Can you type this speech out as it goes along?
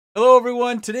Hello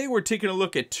everyone, today we're taking a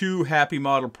look at two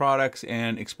HappyModel products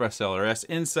and ExpressLRS.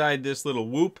 Inside this little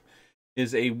whoop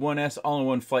is a 1S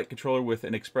all-in-one flight controller with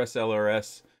an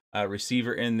ExpressLRS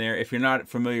receiver in there. If you're not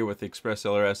familiar with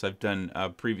ExpressLRS, I've done a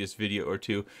previous video or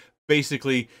two.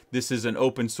 Basically, this is an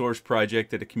open source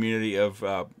project that a community of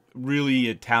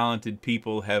really talented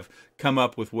people have come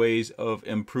up with ways of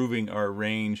improving our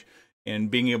range and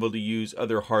being able to use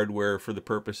other hardware for the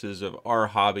purposes of our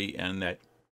hobby, and that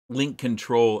link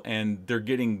control, and they're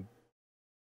getting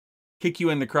kick you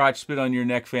in the crotch, spit on your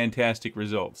neck, fantastic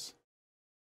results.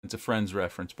 It's a Friends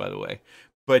reference, by the way.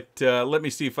 But let me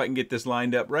see if I can get this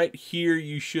lined up. Right here,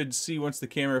 you should see, once the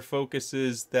camera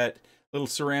focuses, that little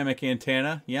ceramic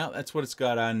antenna. Yeah, that's what it's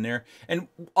got on there. And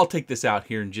I'll take this out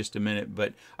here in just a minute,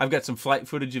 but I've got some flight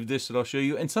footage of this that I'll show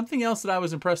you. And something else that I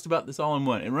was impressed about this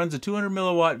all-in-one, it runs a 200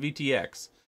 milliwatt VTX.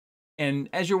 And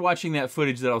as you're watching that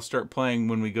footage that I'll start playing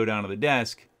when we go down to the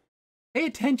desk, pay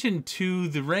attention to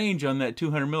the range on that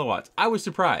 200 milliwatts. I was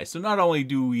surprised. So not only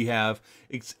do we have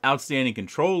outstanding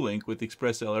control link with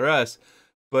ExpressLRS,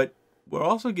 but we're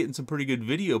also getting some pretty good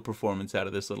video performance out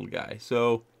of this little guy.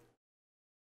 So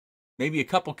maybe a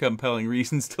couple compelling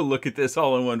reasons to look at this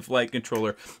all-in-one flight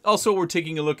controller. Also, we're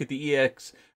taking a look at the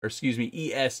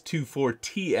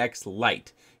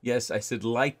ES24TX-Lite. Yes, I said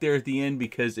light there at the end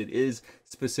because it is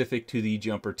specific to the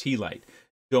jumper t-lite.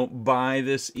 Don't buy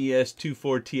this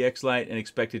ES24TX-Lite and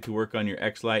expect it to work on your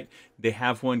X-Lite. They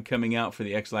have one coming out for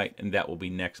the X-Lite, and that will be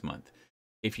next month.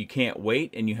 If you can't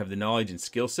wait and you have the knowledge and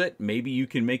skill set, maybe you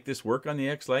can make this work on the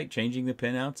X-Lite, changing the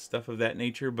pinouts, stuff of that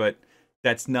nature, but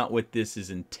that's not what this is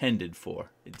intended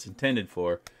for. It's intended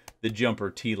for the jumper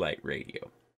t-lite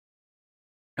radio.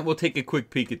 And we'll take a quick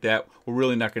peek at that. We're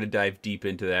really not going to dive deep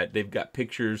into that. They've got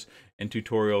pictures and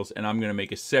tutorials, and I'm going to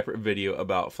make a separate video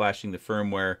about flashing the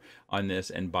firmware on this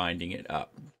and binding it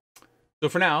up. So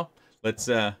for now, let's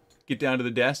get down to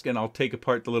the desk, and I'll take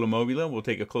apart the little Mobula. We'll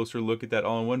take a closer look at that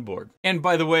all-in-one board. And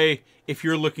by the way, if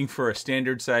you're looking for a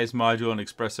standard size module on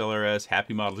ExpressLRS,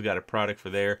 HappyModel's got a product for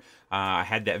there. I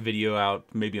had that video out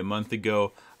maybe a month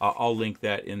ago. I'll link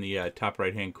that in the top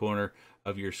right-hand corner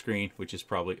of your screen, which is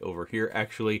probably over here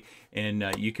actually, and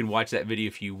you can watch that video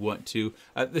if you want to.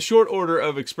 The short order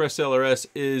of ExpressLRS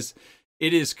is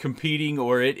it is competing,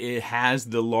 or it has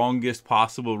the longest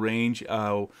possible range.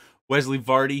 Wesley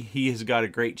Vardy, he has got a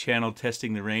great channel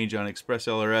testing the range on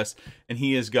ExpressLRS, and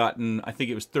he has gotten, I think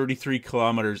it was 33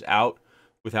 kilometers out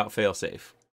without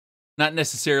failsafe. Not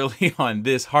necessarily on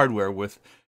this hardware with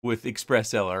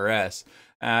ExpressLRS.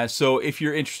 So if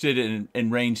you're interested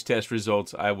in range test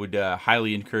results, I would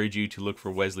highly encourage you to look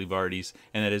for Wesley Vardy's,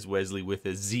 and that is Wesley with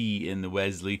a Z in the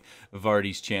Wesley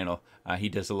Vardy's channel. He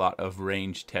does a lot of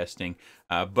range testing,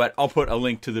 but I'll put a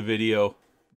link to the video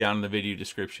down in the video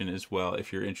description as well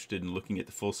if you're interested in looking at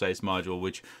the full-size module,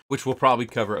 which will probably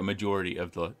cover a majority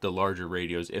of the larger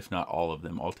radios, if not all of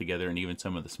them altogether, and even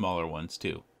some of the smaller ones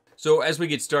too. So as we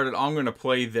get started, I'm going to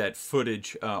play that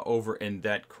footage over in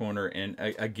that corner. And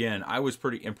again, I was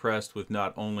pretty impressed with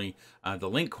not only the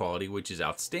link quality, which is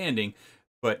outstanding,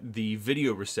 but the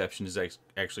video reception is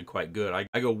actually quite good.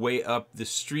 I go way up the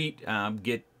street,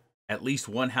 get at least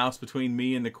one house between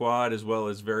me and the quad, as well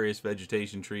as various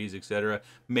vegetation, trees, etc.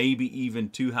 Maybe even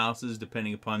two houses,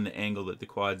 depending upon the angle that the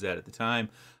quad's at the time.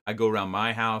 I go around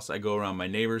my house. I go around my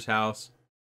neighbor's house.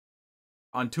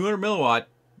 On 200 milliwatt,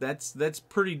 that's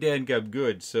pretty damn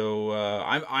good. So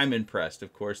I'm impressed.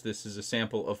 Of course, this is a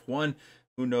sample of one.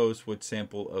 Who knows what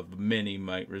sample of many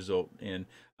might result in.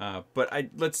 But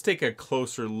let's take a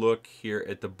closer look here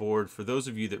at the board for those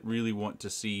of you that really want to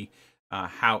see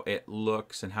how it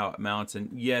looks and how it mounts. And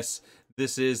yes,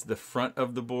 this is the front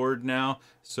of the board now,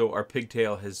 so our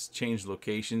pigtail has changed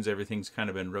locations. Everything's kind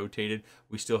of been rotated.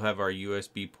 We still have our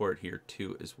USB port here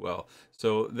too as well.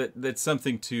 So that's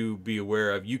something to be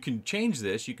aware of. You can change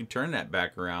this. You can turn that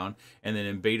back around, and then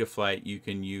in Betaflight you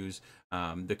can use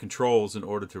the controls in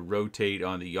order to rotate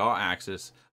on the yaw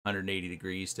axis 180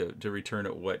 degrees to return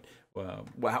it what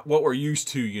we're used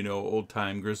to. You know,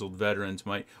 old-time grizzled veterans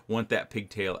might want that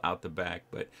pigtail out the back,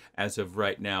 but as of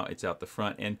right now, it's out the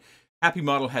front. And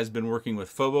HappyModel has been working with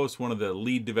Phobos, one of the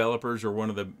lead developers, or one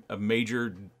of the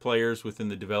major players within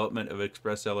the development of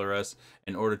ExpressLRS,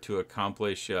 in order to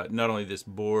accomplish not only this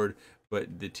board,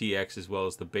 but the TX, as well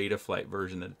as the Betaflight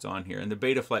version that it's on here. And the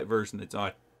Betaflight version that's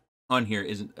on here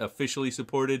isn't officially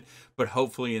supported, but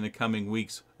hopefully in the coming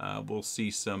weeks we'll see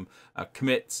some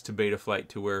commits to Betaflight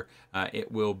to where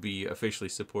it will be officially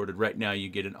supported. Right now you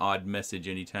get an odd message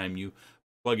anytime you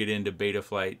plug it into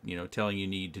Betaflight, you know, telling you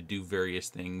need to do various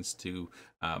things to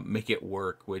make it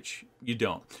work, which you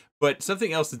don't. But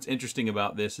something else that's interesting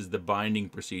about this is the binding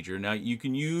procedure. Now, you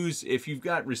can use, if you've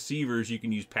got receivers, you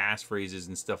can use passphrases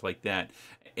and stuff like that.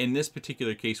 In this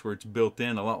particular case where it's built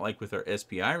in, a lot like with our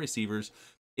SPI receivers,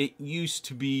 it used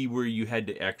to be where you had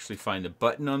to actually find the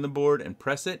button on the board and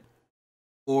press it,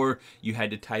 or you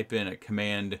had to type in a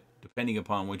command. Depending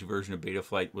upon which version of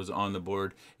Betaflight was on the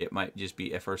board, it might just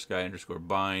be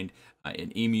FRSky_bind.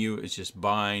 In EMU, it's just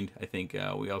bind. I think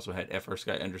we also had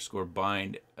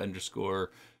FRSky_bind_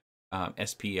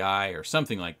 SPI or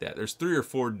something like that. There's 3 or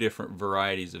 4 different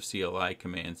varieties of CLI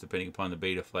commands depending upon the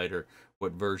Betaflight or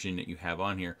what version that you have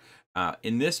on here.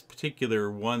 In this particular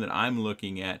one that I'm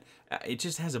looking at, it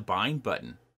just has a bind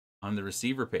button on the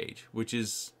receiver page, which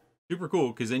is super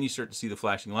cool because then you start to see the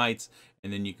flashing lights,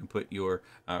 and then you can put your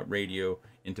radio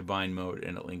into bind mode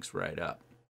and it links right up.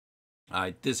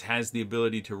 This has the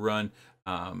ability to run,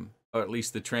 or at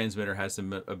least the transmitter has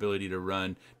the ability to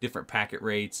run different packet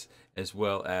rates as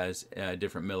well as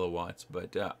different milliwatts.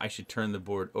 But I should turn the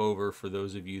board over for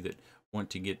those of you that want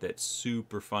to get that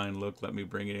super fine look. Let me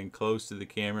bring it in close to the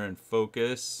camera and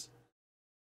focus.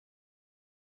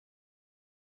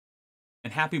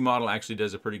 And HappyModel actually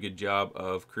does a pretty good job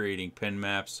of creating pen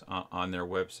maps on their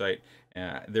website.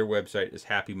 Their website is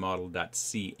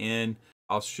happymodel.cn.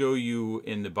 I'll show you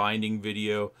in the binding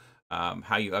video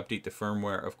how you update the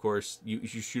firmware. Of course, you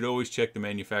should always check the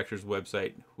manufacturer's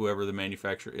website, whoever the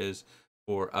manufacturer is,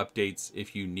 for updates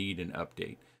if you need an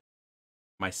update.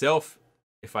 Myself,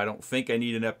 if I don't think I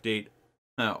need an update,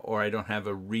 or I don't have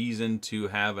a reason to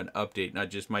have an update, not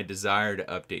just my desire to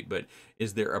update, but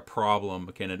is there a problem?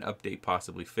 Can an update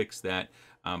possibly fix that?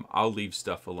 I'll leave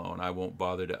stuff alone. I won't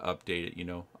bother to update it. You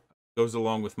know, goes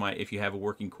along with my, if you have a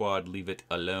working quad, leave it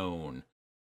alone.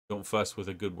 Don't fuss with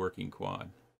a good working quad.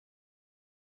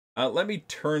 Let me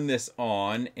turn this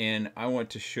on, and I want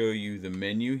to show you the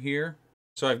menu here.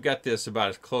 So I've got this about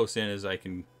as close in as I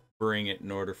can bring it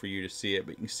in order for you to see it,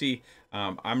 but you can see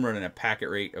I'm running a packet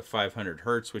rate of 500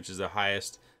 Hertz, which is the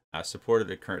highest supported at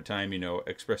the current time. You know,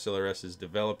 ExpressLRS is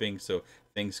developing, so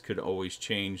things could always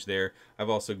change there. I've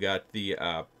also got the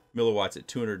milliwatts at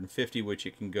 250, which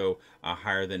it can go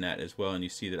higher than that as well, and you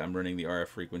see that I'm running the RF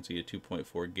frequency at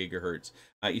 2.4 gigahertz.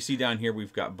 You see down here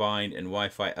we've got bind and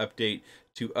Wi-Fi update.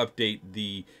 To update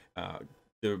the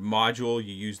module,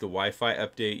 you use the Wi-Fi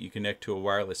update. You connect to a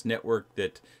wireless network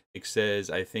that it says,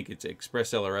 I think it's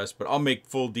ExpressLRS, but I'll make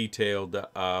full detailed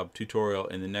tutorial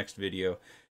in the next video.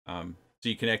 So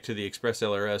you connect to the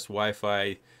ExpressLRS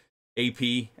Wi-Fi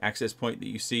AP access point that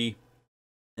you see,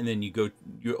 and then you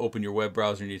open your web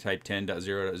browser and you type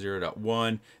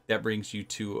 10.0.0.1. That brings you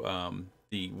to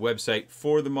the website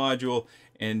for the module,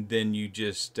 and then you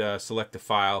just select the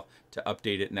file to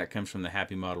update it, and that comes from the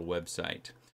HappyModel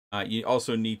website. You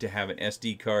also need to have an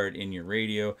SD card in your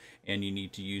radio, and you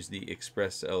need to use the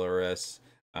ExpressLRS,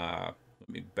 let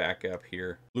me back up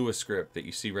here, Lua script that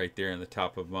you see right there in the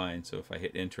top of mine. So if I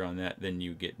hit enter on that, then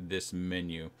you get this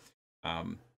menu.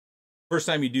 First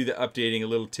time you do the updating, a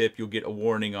little tip, you'll get a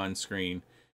warning on screen.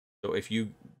 So if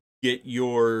you get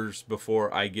yours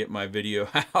before I get my video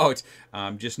out,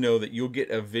 just know that you'll get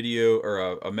a video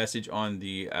or a message on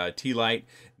the t-lite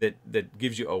that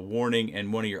gives you a warning,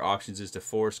 and one of your options is to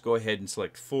force. Go ahead and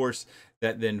select force.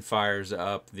 That then fires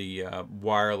up the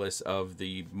wireless of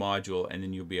the module, and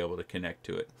then you'll be able to connect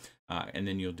to it. And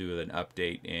then you'll do an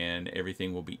update, and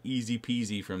everything will be easy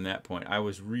peasy from that point. I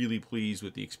was really pleased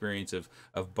with the experience of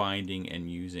binding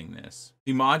and using this.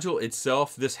 The module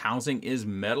itself, this housing is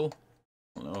metal.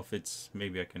 I don't know if it's,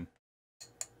 maybe I can,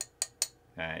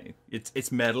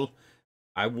 it's metal.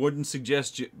 I wouldn't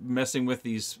suggest messing with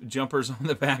these jumpers on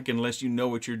the back unless you know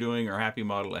what you're doing or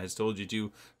HappyModel has told you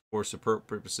to for support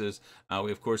purposes.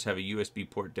 We of course have a USB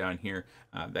port down here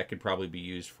that could probably be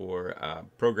used for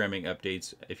programming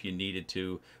updates if you needed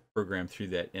to program through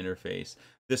that interface.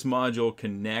 This module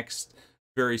connects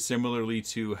very similarly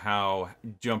to how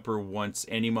Jumper wants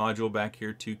any module back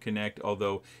here to connect,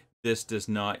 although this does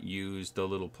not use the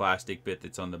little plastic bit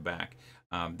that's on the back.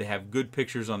 They have good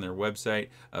pictures on their website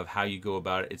of how you go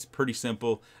about it. It's pretty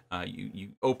simple. You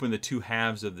open the 2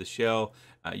 halves of the shell.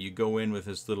 You go in with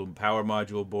this little power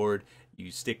module board.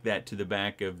 You stick that to the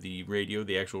back of the radio,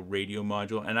 the actual radio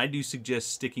module. And I do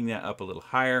suggest sticking that up a little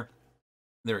higher.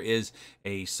 There is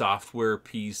a software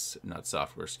piece, not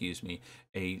software, excuse me,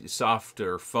 a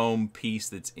softer foam piece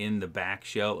that's in the back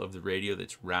shell of the radio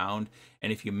that's round.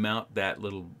 And if you mount that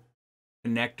little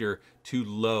connector too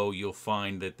low, you'll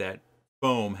find that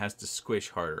foam has to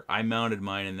squish harder. I mounted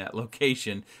mine in that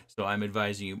location, so I'm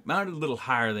advising you mount it a little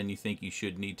higher than you think you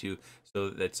should need to, so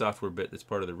that software bit that's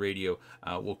part of the radio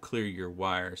will clear your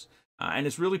wires. And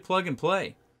it's really plug and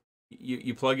play.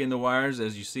 You plug in the wires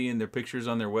as you see in their pictures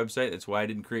on their website. That's why I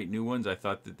didn't create new ones. I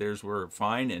thought that theirs were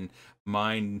fine, and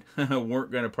mine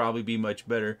weren't going to probably be much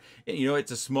better. You know,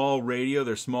 it's a small radio.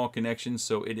 They're small connections,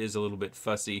 so it is a little bit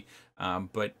fussy.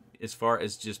 But as far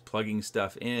as just plugging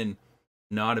stuff in,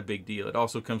 not a big deal. It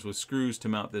also comes with screws to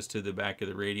mount this to the back of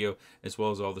the radio, as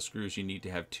well as all the screws you need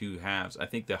to have 2 halves. I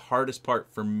think the hardest part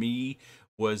for me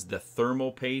was the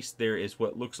thermal paste. There is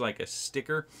what looks like a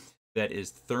sticker that is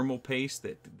thermal paste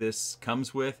that this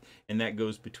comes with, and that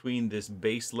goes between this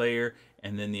base layer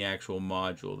and then the actual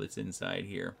module that's inside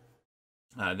here.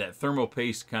 That thermal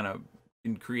paste kind of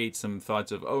can create some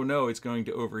thoughts of, oh no, it's going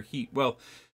to overheat. Well,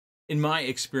 in my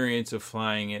experience of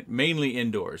flying it, mainly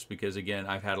indoors, because again,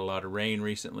 I've had a lot of rain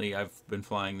recently. I've been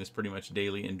flying this pretty much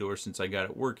daily indoors since I got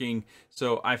it working.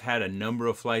 So I've had a number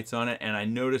of flights on it, and I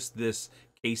noticed this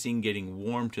casing getting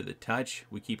warm to the touch.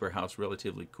 We keep our house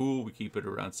relatively cool. We keep it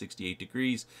around 68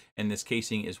 degrees, and this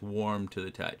casing is warm to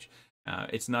the touch.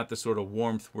 It's not the sort of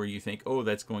warmth where you think, oh,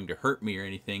 that's going to hurt me or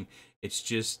anything. It's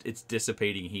just, it's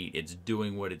dissipating heat. It's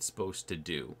doing what it's supposed to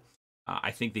do.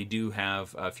 I think they do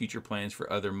have future plans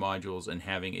for other modules and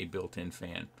having a built-in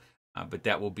fan, but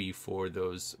that will be for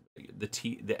those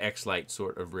the X-Lite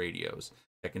sort of radios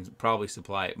that can probably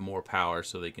supply it more power,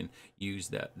 so they can use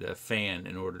the fan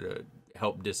in order to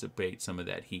help dissipate some of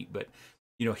that heat. But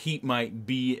you know, heat might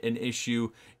be an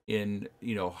issue in,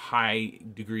 you know, high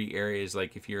degree areas,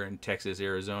 like if you're in Texas,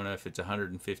 Arizona, if it's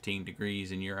 115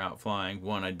 degrees and you're out flying.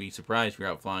 One, I'd be surprised if you're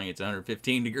out flying, it's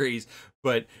 115 degrees,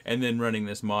 and then running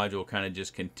this module kind of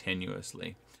just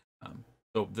continuously.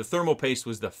 So the thermal paste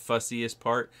was the fussiest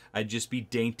part. I'd just be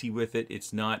dainty with it.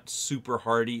 It's not super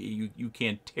hardy. You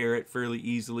can tear it fairly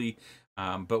easily.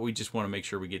 But we just want to make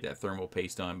sure we get that thermal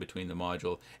paste on between the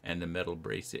module and the metal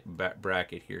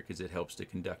bracket here, because it helps to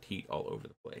conduct heat all over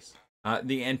the place.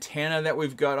 The antenna that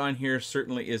we've got on here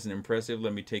certainly isn't impressive.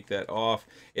 Let me take that off.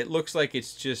 It looks like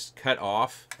it's just cut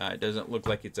off. It doesn't look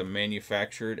like it's a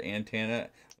manufactured antenna,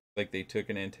 like they took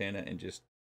an antenna and just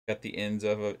cut the ends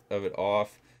of it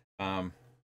off.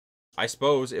 I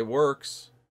suppose it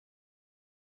works,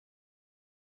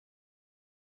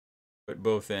 but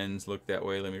both ends look that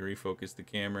way. Let me refocus the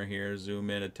camera here, zoom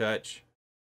in a touch.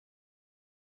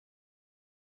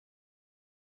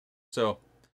 So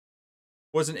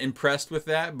wasn't impressed with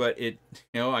that, but it,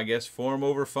 you know, I guess form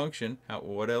over function.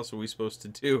 What else are we supposed to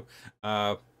do?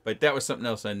 But that was something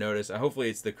else I noticed. Hopefully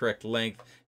it's the correct length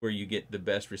where you get the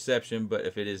best reception, but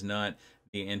if it is not,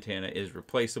 the antenna is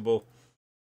replaceable.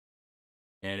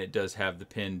 And it does have the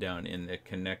pin down in the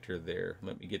connector there.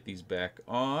 Let me get these back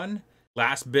on.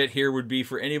 Last bit here would be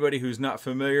for anybody who's not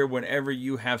familiar, whenever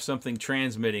you have something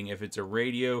transmitting, if it's a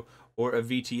radio or a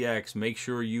VTX, make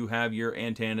sure you have your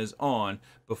antennas on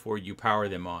before you power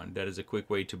them on. That is a quick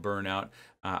way to burn out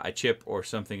a chip or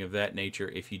something of that nature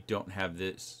if you don't have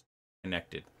this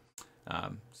connected.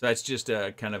 So that's just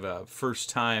a kind of a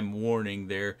first time warning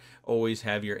there. Always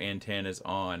have your antennas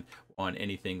on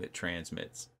anything that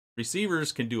transmits.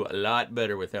 Receivers can do a lot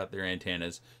better without their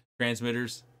antennas.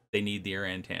 Transmitters, they need their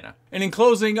antenna. And in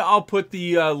closing, I'll put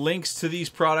the links to these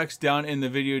products down in the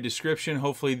video description.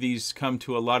 Hopefully these come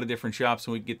to a lot of different shops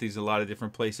and we can get these a lot of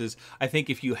different places. I think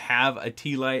if you have a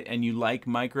t-lite and you like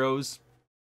micros,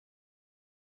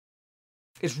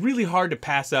 it's really hard to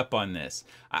pass up on this.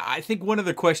 I think one of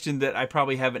the questions that I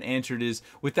probably haven't answered is,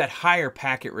 with that higher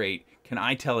packet rate, can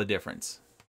I tell a difference?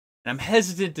 And I'm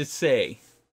hesitant to say,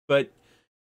 but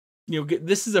you know,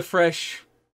 this is a fresh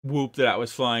whoop that I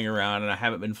was flying around, and I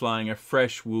haven't been flying a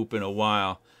fresh whoop in a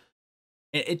while.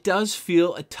 And it does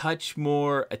feel a touch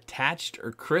more attached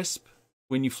or crisp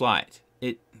when you fly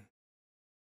it.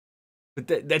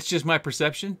 But that's just my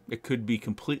perception. It could be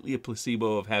completely a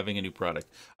placebo of having a new product.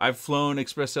 I've flown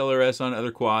ExpressLRS on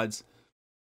other quads,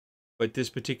 but this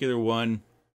particular one,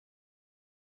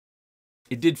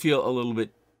 it did feel a little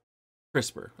bit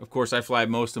crisper. Of course, I fly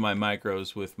most of my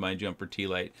micros with my jumper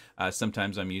t-lite.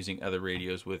 Sometimes I'm using other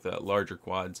radios with larger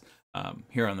quads.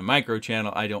 Here on the micro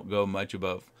channel, I don't go much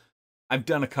above. I've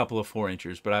done a couple of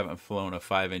 4-inchers, but I haven't flown a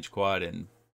 5-inch quad in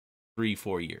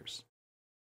 3-4 years.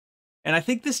 And I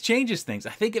think this changes things. I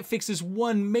think it fixes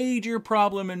one major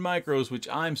problem in micros, which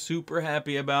I'm super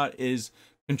happy about, is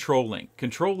control link.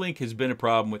 Control link has been a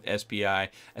problem with SPI,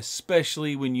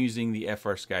 especially when using the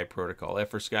FrSky protocol.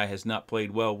 FrSky has not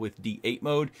played well with D8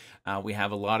 mode. We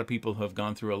have a lot of people who have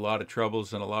gone through a lot of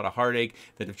troubles and a lot of heartache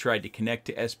that have tried to connect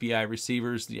to SPI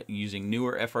receivers using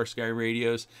newer FrSky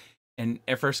radios. And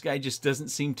FRS guy just doesn't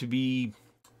seem to be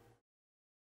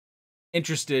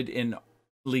interested in at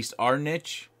least our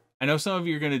niche. I know some of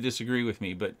you are going to disagree with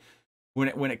me, but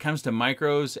when it comes to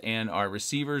micros and our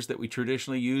receivers that we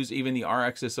traditionally use, even the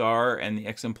RXSR and the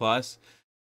XM Plus,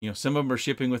 you know, some of them are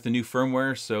shipping with the new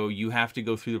firmware, so you have to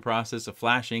go through the process of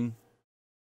flashing.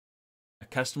 A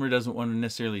customer doesn't want to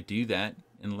necessarily do that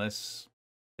unless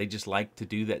they just like to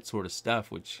do that sort of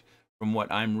stuff, which from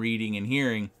what I'm reading and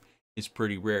hearing is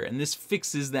pretty rare. And this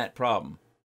fixes that problem.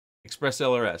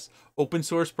 ExpressLRS, open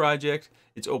source project.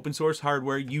 It's open source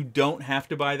hardware. You don't have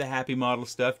to buy the HappyModel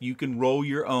stuff. You can roll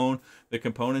your own. The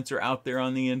components are out there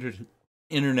on the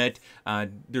internet.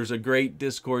 There's a great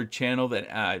Discord channel that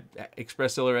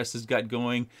ExpressLRS has got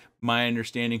going. My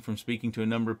understanding from speaking to a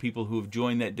number of people who have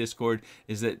joined that Discord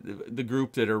is that the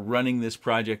group that are running this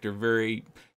project are very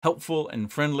helpful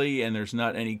and friendly, and there's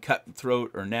not any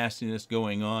cutthroat or nastiness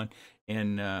going on.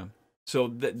 And so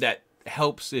that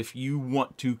helps if you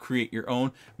want to create your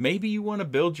own. Maybe you want to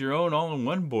build your own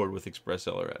all-in-one board with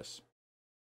ExpressLRS.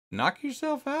 Knock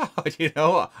yourself out. You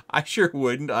know, I sure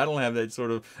wouldn't. I don't have that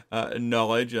sort of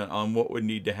knowledge on what would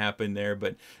need to happen there,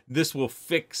 but this will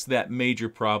fix that major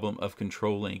problem of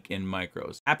control link in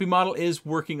micros. HappyModel is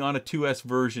working on a 2S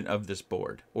version of this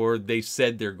board, or they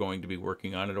said they're going to be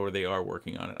working on it, or they are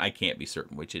working on it. I can't be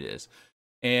certain which it is.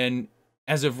 And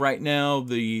as of right now,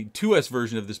 the 2S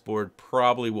version of this board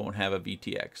probably won't have a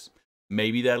VTX.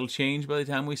 Maybe that'll change by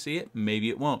the time we see it. Maybe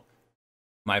it won't.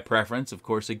 My preference, of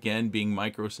course, again, being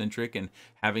microcentric and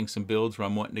having some builds where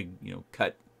I'm wanting to, you know,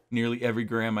 cut nearly every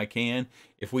gram I can.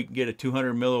 If we can get a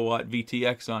 200 milliwatt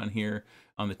VTX on here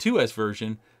on the 2S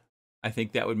version, I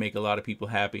think that would make a lot of people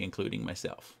happy, including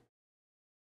myself.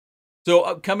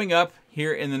 So coming up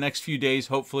here in the next few days,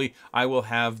 hopefully I will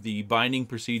have the binding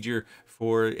procedure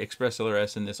for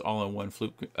ExpressLRS and this all-in-one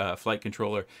flight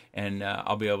controller, and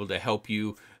I'll be able to help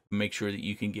you make sure that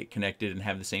you can get connected and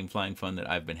have the same flying fun that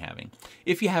I've been having.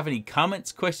 If you have any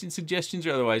comments, questions, suggestions,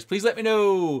 or otherwise, please let me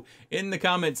know in the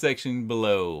comment section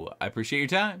below. I appreciate your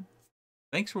time.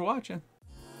 Thanks for watching.